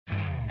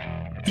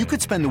You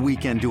could spend the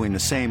weekend doing the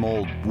same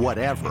old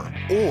whatever,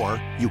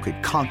 or you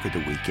could conquer the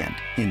weekend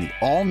in the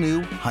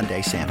all-new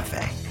Hyundai Santa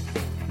Fe.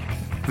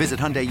 Visit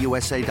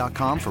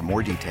HyundaiUSA.com for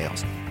more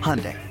details.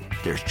 Hyundai,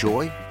 there's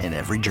joy in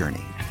every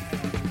journey.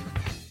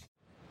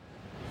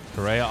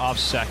 Correa off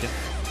second.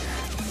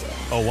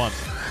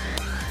 0-1.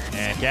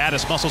 And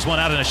Gaddis muscles one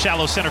out in a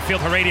shallow center field.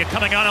 Heredia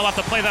coming on. He'll have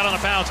to play that on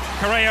the bounce.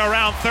 Correa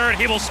around third.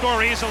 He will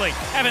score easily.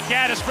 Evan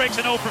Gaddis breaks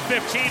an 0 for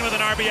 15 with an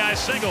RBI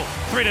single.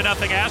 3-0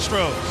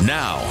 Astros.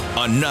 Now,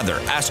 another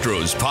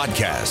Astros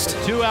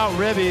podcast. Two-out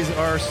ribbies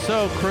are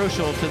so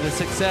crucial to the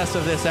success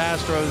of this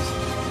Astros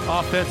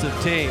offensive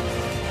team.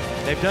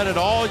 They've done it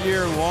all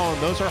year long.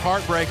 Those are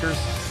heartbreakers,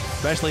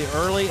 especially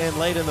early and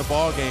late in the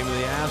ball game.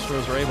 The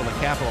Astros are able to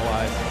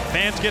capitalize.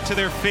 Fans get to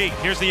their feet.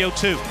 Here's the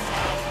 0-2.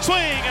 Swing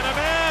and a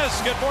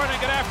miss. Good morning,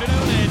 good afternoon,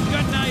 and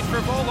good night for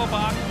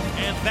Vogelbach.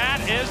 And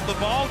that is the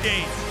ball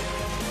game.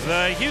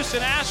 The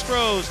Houston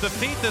Astros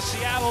defeat the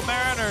Seattle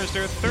Mariners,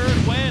 their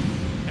third win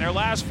in their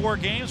last 4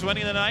 games,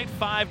 winning the night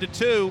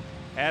 5-2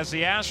 as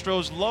the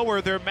Astros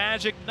lower their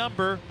magic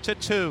number to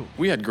 2.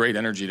 We had great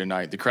energy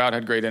tonight. The crowd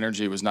had great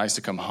energy. It was nice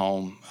to come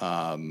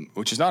home,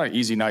 which is not an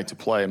easy night to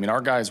play. I mean,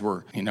 our guys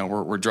were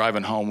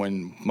driving home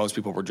when most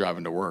people were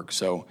driving to work.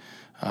 So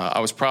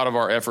I was proud of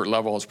our effort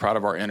level. I was proud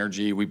of our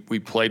energy. We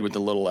played with a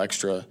little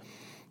extra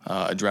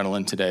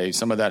adrenaline today.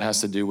 Some of that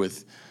has to do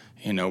with,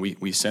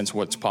 we sense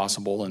what's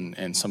possible,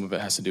 and some of it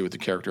has to do with the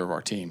character of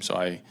our team. So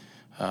I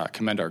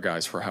commend our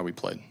guys for how we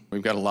played.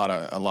 We've got a lot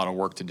of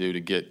work to do to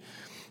get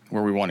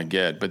where we want to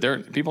get.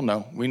 But people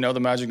know. We know the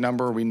magic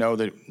number. We know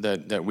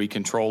that we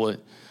control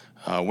it.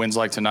 Wins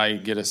like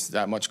tonight get us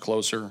that much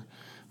closer.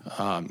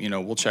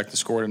 We'll check the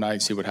score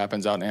tonight, see what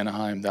happens out in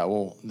Anaheim. That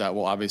will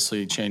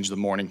obviously change the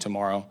morning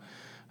tomorrow.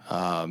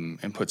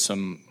 And put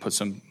some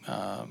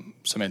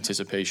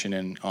anticipation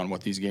in on what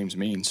these games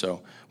mean.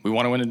 So we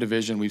want to win a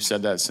division. We've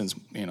said that since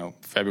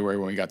February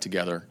when we got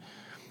together.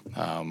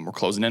 We're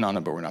closing in on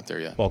it, but we're not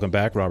there yet. Welcome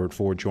back, Robert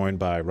Ford, joined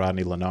by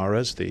Rodney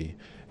Linares, the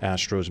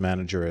Astros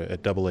manager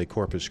at AA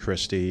Corpus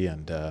Christi,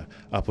 and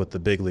up with the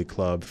big league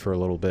club for a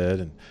little bit.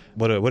 And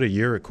what a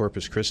year at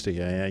Corpus Christi.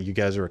 You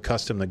guys are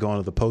accustomed to going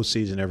to the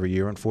postseason every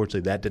year.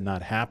 Unfortunately, that did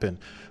not happen.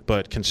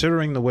 But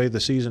considering the way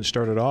the season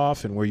started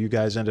off and where you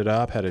guys ended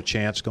up, had a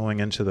chance going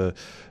into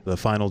the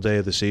final day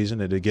of the season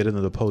and to get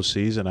into the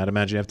postseason, I'd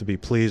imagine you have to be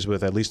pleased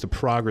with at least the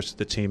progress that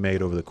the team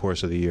made over the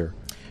course of the year.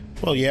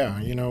 Well, yeah,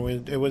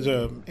 it was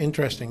an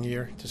interesting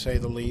year, to say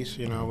the least,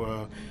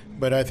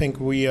 but I think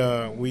we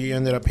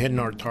ended up hitting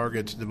our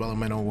targets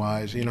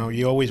developmental-wise.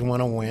 You always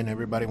want to win.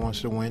 Everybody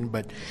wants to win,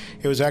 but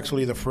it was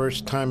actually the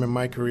first time in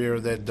my career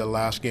that the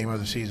last game of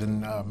the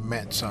season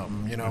meant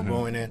something,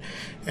 going in.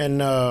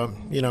 And,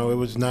 it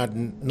was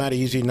not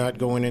easy not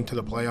going into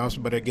the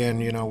playoffs, but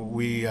again,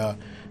 I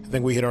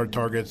think we hit our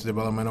targets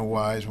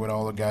developmental-wise with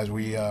all the guys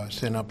we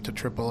sent up to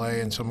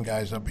AAA and some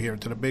guys up here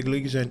to the big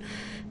leagues. And,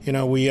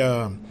 we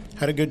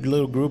had a good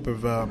little group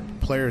of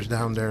players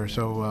down there,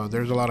 so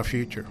there's a lot of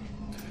future.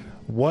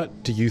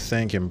 What do you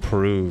think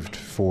improved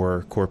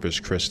for Corpus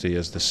Christi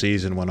as the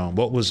season went on?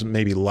 What was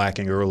maybe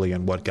lacking early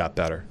and what got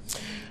better?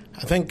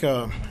 I think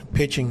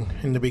pitching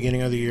in the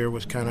beginning of the year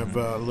was kind of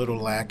a little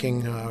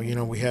lacking.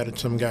 We had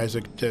some guys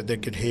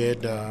that could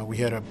hit. We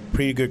had a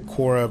pretty good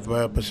core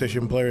of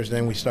position players.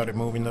 Then we started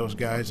moving those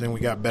guys. Then we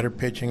got better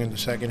pitching in the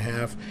second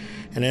half.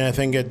 And then I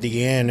think at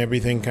the end,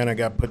 everything kind of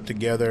got put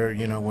together,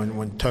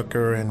 when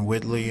Tucker and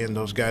Whitley and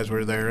those guys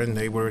were there and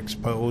they were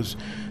exposed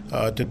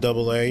to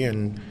AA.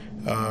 And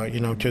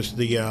just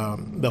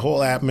the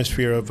whole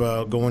atmosphere of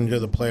going to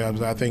the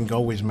playoffs, I think,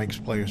 always makes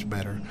players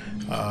better.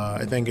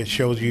 I think it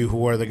shows you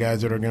who are the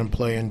guys that are going to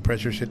play in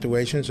pressure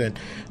situations, and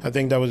I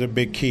think that was a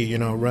big key,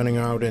 running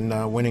out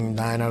and winning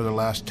 9 out of the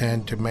last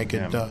 10 to make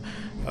it to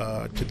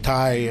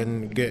tie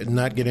and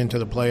not get into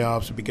the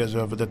playoffs because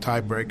of the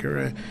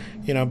tiebreaker.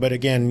 But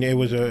again, it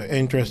was an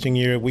interesting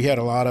year. We had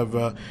a lot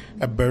of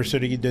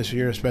adversity this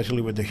year,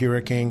 especially with the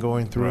hurricane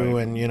going through,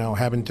 right. And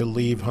having to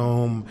leave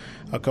home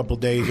a couple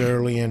days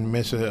early and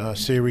miss a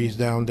series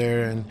down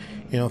there. And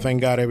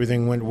thank God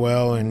everything went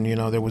well, and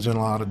there wasn't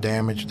a lot of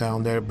damage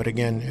down there. But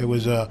again, it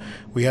was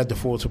we had the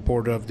full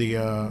support of the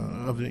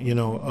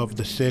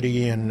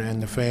city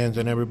and the fans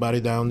and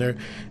everybody down there,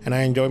 and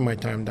I enjoyed my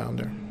time down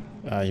there.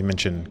 You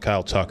mentioned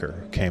Kyle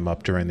Tucker came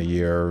up during the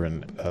year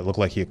and looked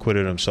like he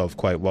acquitted himself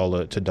quite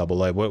well to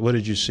AA. What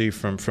did you see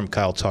from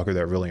Kyle Tucker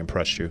that really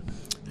impressed you?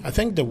 I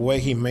think the way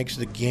he makes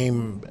the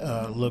game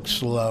look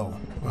slow.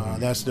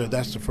 That's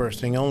the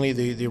first thing. Only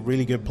the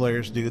really good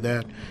players do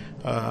that.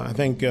 I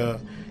think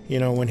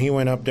when he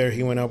went up there,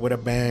 he went up with a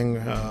bang.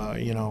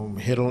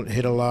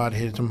 Hit a lot,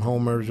 hit some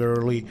homers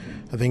early.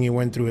 I think he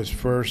went through his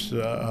first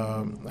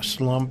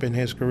slump in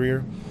his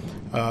career.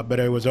 But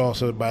it was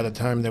also by the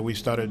time that we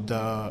started,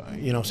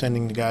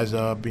 sending the guys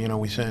up.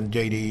 We sent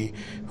JD,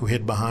 who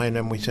hit behind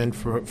him. We sent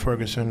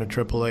Ferguson to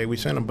AAA. We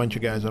sent a bunch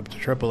of guys up to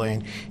AAA,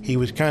 and he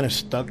was kind of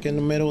stuck in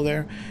the middle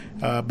there.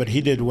 But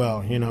he did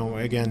well.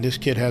 Again, this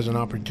kid has an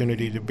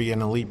opportunity to be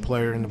an elite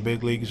player in the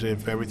big leagues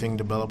if everything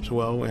develops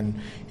well. And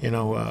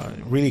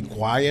really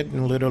quiet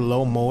and a little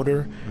low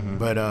motor,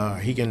 but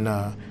he can.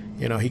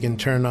 He can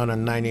turn on a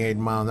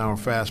 98-mile-an-hour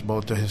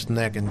fastball to his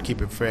neck and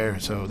keep it fair.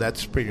 So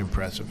that's pretty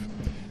impressive.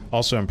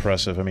 Also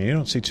impressive. I mean, you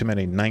don't see too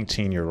many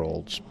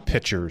 19-year-olds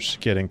pitchers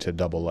getting to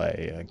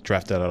AA.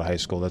 Drafted out of high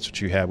school. That's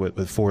what you had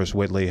with Forrest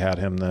Whitley. Had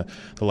him the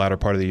latter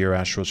part of the year,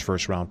 Astros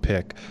first-round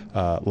pick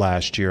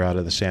last year out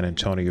of the San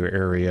Antonio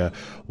area.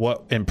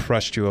 What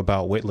impressed you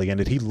about Whitley? And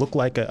did he look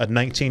like a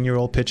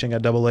 19-year-old pitching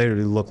at AA, or did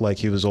he look like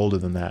he was older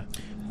than that?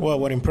 Well,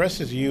 what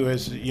impresses you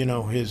is,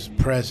 his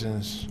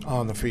presence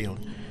on the field.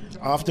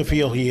 Off the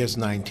field, he is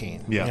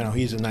 19. Yeah.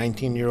 He's a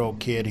 19-year-old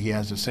kid. He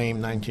has the same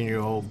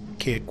 19-year-old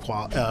kid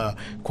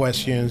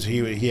questions.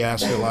 He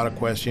asks a lot of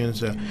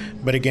questions.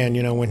 But again,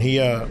 when he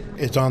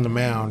is on the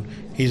mound,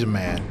 he's a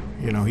man.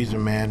 He's a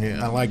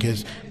man. I like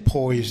his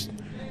poise.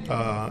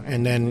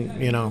 And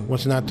then,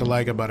 what's not to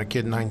like about a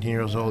kid 19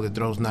 years old that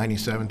throws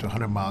 97 to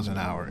 100 miles an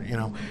hour?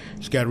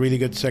 He's got really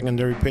good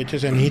secondary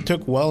pitches, and he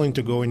took well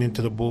into going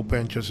into the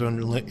bullpen just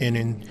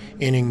in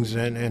innings,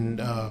 and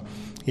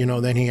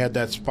then he had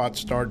that spot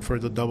start for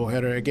the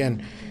doubleheader.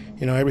 Again,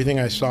 everything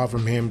I saw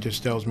from him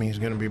just tells me he's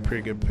going to be a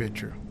pretty good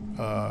pitcher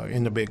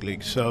in the big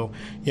leagues. So,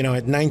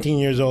 at 19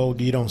 years old,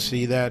 you don't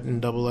see that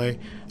in AA.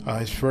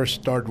 His first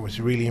start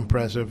was really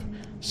impressive.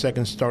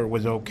 Second start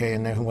was okay,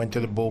 and then he went to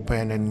the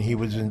bullpen, and he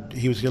was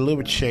a little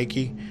bit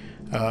shaky.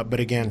 But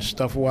again,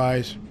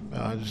 stuff-wise,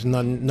 there's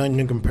nothing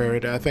to compare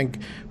it. I think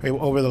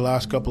over the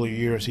last couple of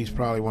years, he's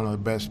probably one of the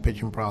best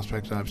pitching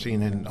prospects I've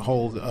seen in the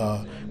whole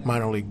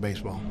minor league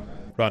baseball.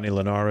 Rodney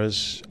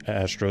Linares,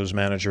 Astros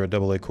manager at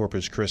AA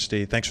Corpus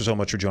Christi. Thanks so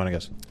much for joining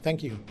us.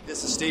 Thank you.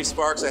 This is Steve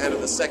Sparks ahead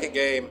of the second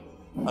game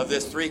of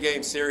this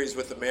 3-game series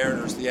with the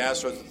Mariners. The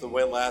Astros with the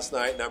win last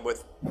night, and I'm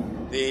with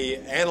the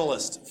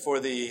analyst for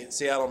the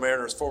Seattle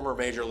Mariners, former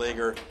major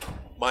leaguer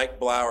Mike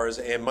Blowers.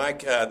 And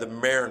Mike, the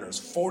Mariners,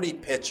 40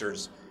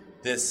 pitchers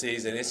this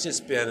season. It's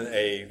just been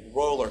a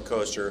roller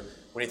coaster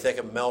when you think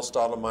of Mel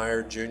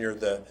Stottlemyre Jr.,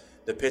 the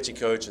pitching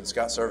coach, and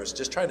Scott Service,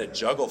 just trying to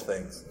juggle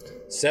things.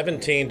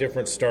 17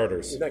 different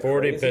starters, 40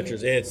 crazy?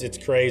 pitchers. It's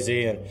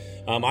crazy, and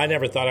I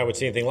never thought I would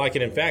see anything like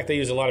it. In fact, they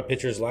used a lot of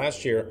pitchers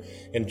last year,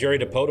 and Jerry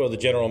DiPoto, the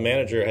general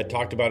manager, had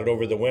talked about it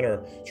over the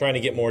winter, trying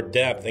to get more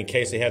depth in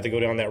case they had to go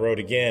down that road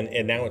again,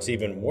 and now it's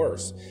even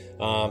worse.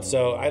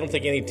 So I don't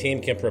think any team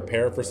can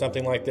prepare for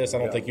something like this. I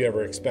don't think you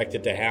ever expect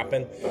it to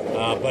happen,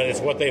 but it's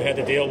what they've had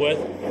to deal with.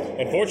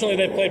 Unfortunately,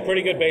 they've played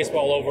pretty good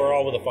baseball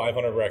overall with a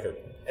 500 record.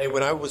 Hey,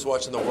 when I was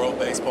watching the World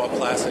Baseball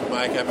Classic,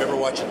 Mike, I remember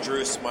watching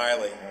Drew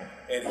Smiley,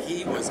 and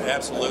he was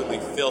absolutely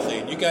filthy.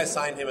 And you guys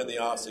signed him in the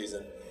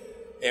offseason.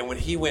 And when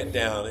he went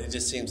down, it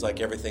just seems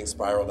like everything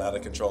spiraled out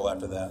of control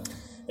after that.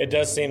 It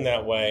does seem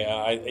that way.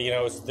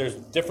 There's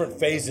different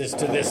phases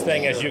to this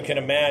thing, as you can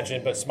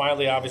imagine. But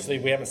Smiley, obviously,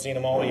 we haven't seen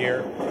him all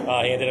year.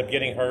 He ended up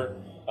getting hurt.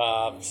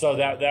 So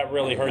that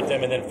really hurt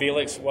them. And then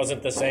Felix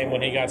wasn't the same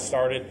when he got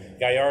started.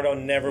 Gallardo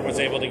never was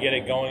able to get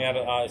it going out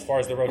as far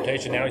as the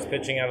rotation. Now he's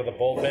pitching out of the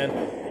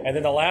bullpen. And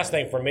then the last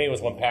thing for me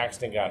was when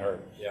Paxton got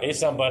hurt. Yeah. He's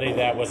somebody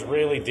that was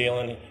really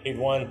dealing. He'd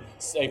won,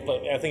 I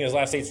think his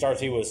last 8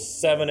 starts, he was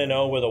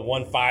 7-0 with a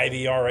 1.5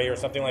 ERA or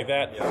something like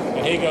that. Yeah.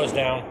 And he goes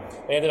down.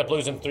 They ended up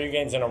losing 3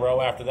 games in a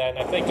row after that. And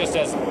I think just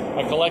as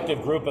a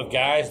collective group of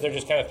guys, they're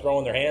just kind of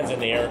throwing their hands in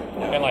the air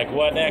and like,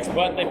 what next?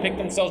 But they picked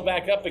themselves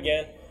back up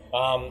again.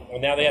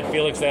 And now they had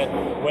Felix that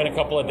went a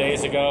couple of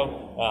days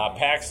ago.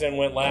 Paxton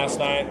went last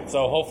night.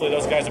 So hopefully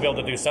those guys will be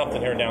able to do something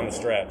here down the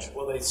stretch.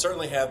 Well, they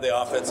certainly have the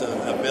offensive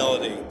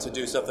ability to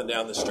do something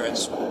down the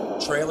stretch.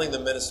 Trailing the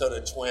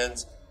Minnesota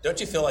Twins, don't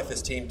you feel like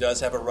this team does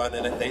have a run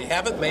in it? They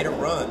haven't made a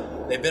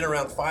run. They've been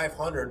around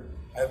 500.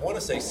 I want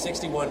to say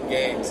 61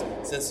 games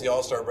since the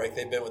All-Star break.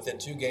 They've been within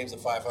 2 games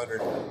of 500.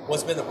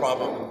 What's been the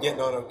problem in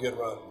getting on a good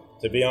run?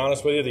 To be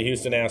honest with you, the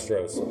Houston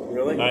Astros.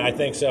 Really? I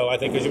think so. I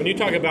think because when you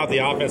talk about the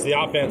offense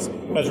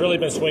has really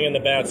been swinging the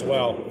bats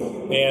well.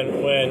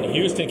 And when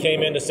Houston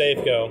came into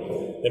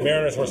Safeco, the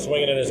Mariners were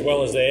swinging it as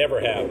well as they ever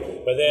have.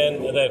 But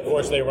then, of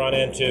course, they run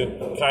into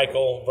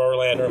Keuchel,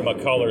 Verlander,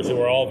 McCullers,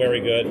 who are all very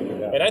good.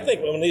 Yeah. And I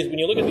think when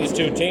you look at these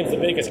two teams, the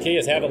biggest key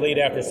is have a lead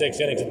after 6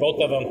 innings. And both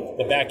of them,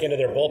 the back end of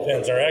their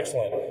bullpens are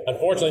excellent.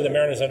 Unfortunately, the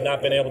Mariners have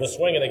not been able to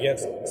swing it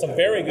against some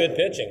very good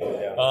pitching.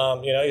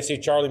 Yeah. You see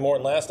Charlie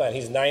Morton last night.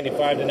 He's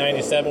 95 to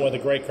 97 with a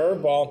great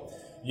curveball.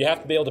 You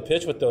have to be able to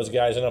pitch with those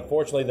guys, and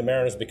unfortunately the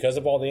Mariners, because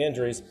of all the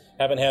injuries,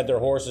 haven't had their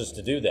horses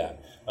to do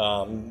that.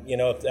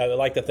 I'd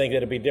like to think that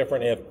it'd be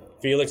different if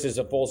Felix is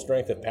at full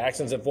strength, if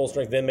Paxton's at full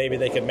strength, then maybe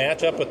they could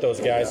match up with those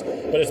guys.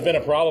 But it's been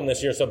a problem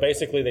this year, so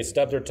basically they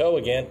stub their toe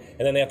again,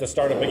 and then they have to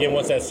start up again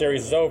once that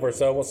series is over.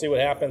 So we'll see what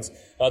happens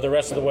the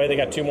rest of the way. They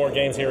got 2 more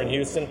games here in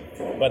Houston,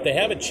 but they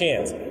have a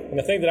chance. And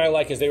the thing that I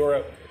like is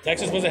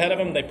Texas was ahead of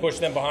them. They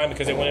pushed them behind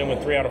because they went in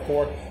with 3 out of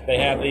 4. They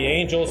have the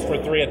Angels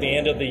for 3 at the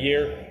end of the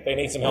year. They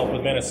need some help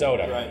with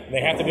Minnesota. Right. And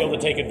they have to be able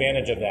to take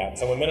advantage of that.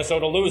 So when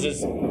Minnesota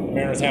loses, the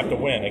Mariners have to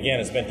win. Again,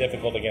 it's been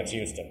difficult against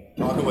Houston.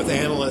 Talking with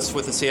analysts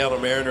with the Seattle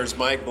Mariners,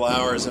 Mike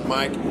Blowers. And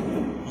Mike,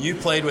 you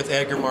played with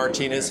Edgar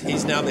Martinez.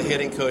 He's now the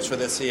hitting coach for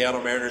the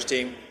Seattle Mariners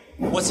team.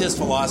 What's his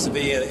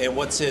philosophy and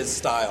what's his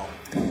style?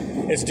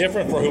 It's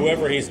different for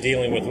whoever he's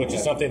dealing with, which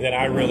is something that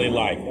I really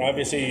like.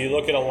 Obviously, you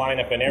look at a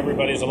lineup and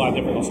everybody's a lot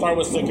different. We'll start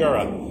with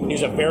Segura.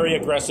 He's a very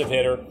aggressive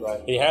hitter.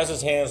 Right. He has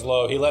his hands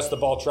low. He lets the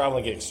ball travel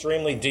and get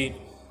extremely deep.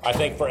 I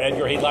think for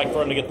Edgar, he'd like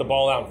for him to get the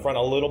ball out in front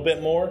a little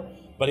bit more,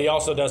 but he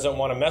also doesn't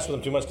want to mess with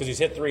him too much because he's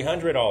hit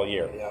 300 all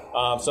year.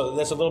 Yeah. So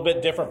that's a little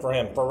bit different for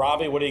him. For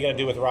Robbie, what are you going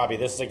to do with Robbie?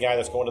 This is a guy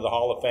that's going to the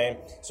Hall of Fame.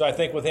 So I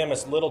think with him,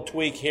 it's a little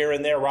tweak here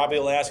and there. Robbie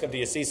will ask him, do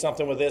you see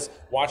something with this?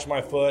 Watch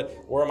my foot.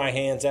 Where are my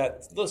hands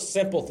at? Those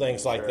simple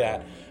things like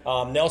that.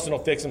 Nelson will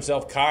fix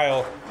himself.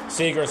 Kyle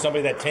Seager is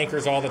somebody that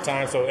tinkers all the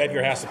time, so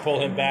Edgar has to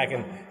pull him back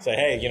and say,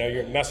 hey,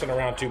 you're messing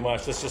around too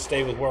much. Let's just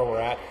stay with where we're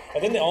at.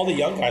 And then all the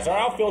young guys. Our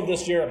outfield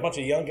this year, a bunch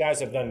of young guys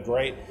have done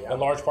great, in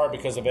large part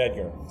because of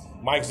Edgar.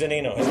 Mike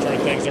Zunino has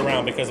turned things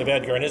around because of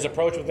Edgar, and his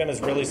approach with them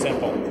is really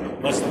simple.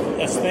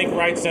 Let's think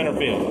right center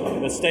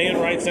field. Let's stay in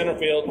right center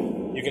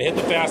field. You can hit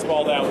the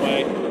fastball that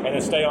way and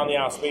then stay on the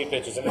outspeed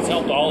pitches, and it's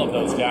helped all of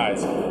those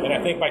guys. And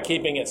I think by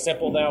keeping it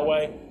simple that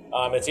way,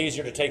 it's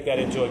easier to take that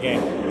into a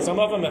game. Some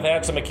of them have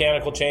had some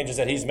mechanical changes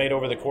that he's made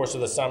over the course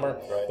of the summer,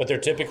 but they're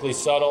typically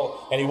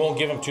subtle, and he won't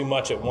give them too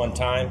much at one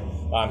time.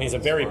 He's a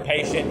very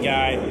patient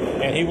guy,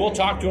 and he will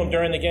talk to him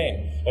during the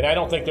game. And I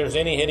don't think there's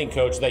any hitting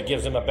coach that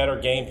gives him a better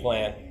game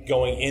plan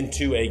going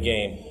into a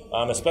game,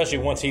 especially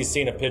once he's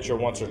seen a pitcher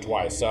once or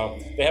twice. So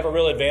they have a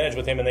real advantage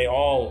with him, and they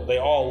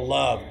all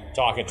love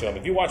talking to him.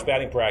 If you watch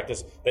batting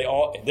practice,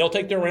 they'll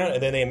take their round,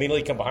 and then they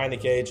immediately come behind the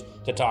cage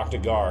to talk to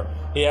Gar.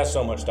 He has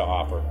so much to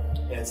offer.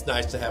 And it's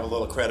nice to have a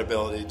little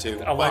credibility,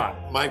 too. A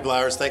lot. Mike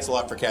Blowers, thanks a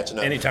lot for catching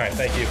up. Anytime.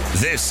 Thank you.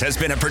 This has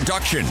been a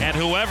production. And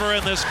whoever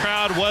in this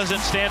crowd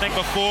wasn't standing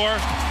before,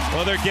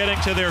 well, they're getting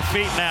to their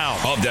feet now.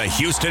 Of the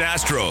Houston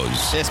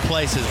Astros. This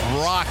place is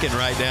rocking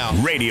right now.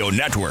 Radio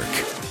Network.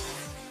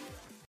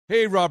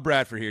 Hey, Rob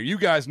Bradford here. You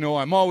guys know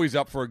I'm always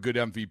up for a good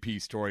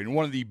MVP story, and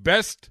one of the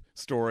best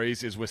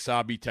stories is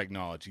Wasabi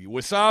Technology.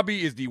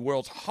 Wasabi is the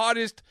world's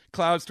hottest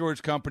cloud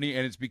storage company,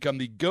 and it's become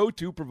the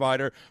go-to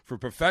provider for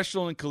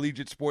professional and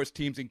collegiate sports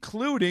teams,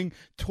 including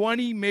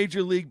 20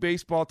 Major League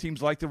Baseball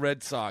teams like the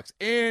Red Sox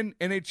and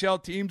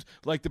NHL teams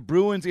like the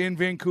Bruins and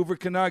Vancouver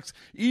Canucks.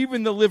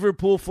 Even the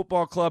Liverpool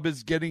Football Club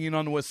is getting in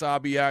on the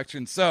Wasabi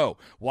action. So,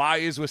 why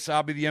is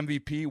Wasabi the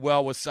MVP?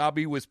 Well,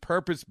 Wasabi was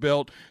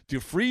purpose-built to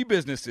free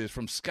businesses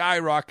from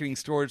skyrocketing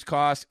storage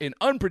costs and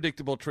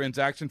unpredictable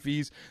transaction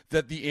fees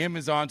that the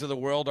Amazons of the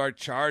world are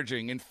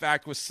charging. In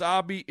fact,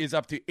 Wasabi is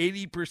up to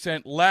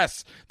 80%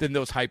 less than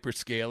those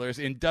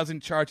hyperscalers and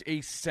doesn't charge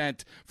a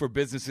cent for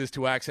businesses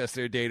to access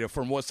their data.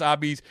 From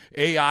Wasabi's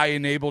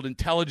AI-enabled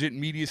intelligent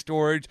media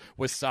storage,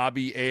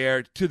 Wasabi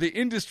Air, to the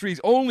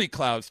industry's only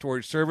cloud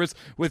storage service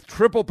with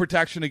triple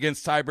protection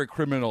against cyber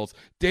criminals,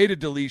 data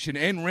deletion,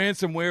 and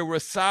ransomware,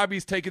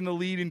 Wasabi's taken the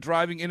lead in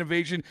driving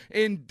innovation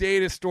in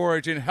data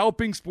storage and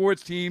helping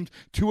sports teams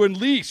to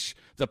unleash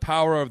the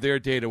power of their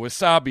data.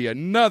 Wasabi,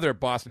 another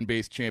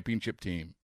Boston-based championship team.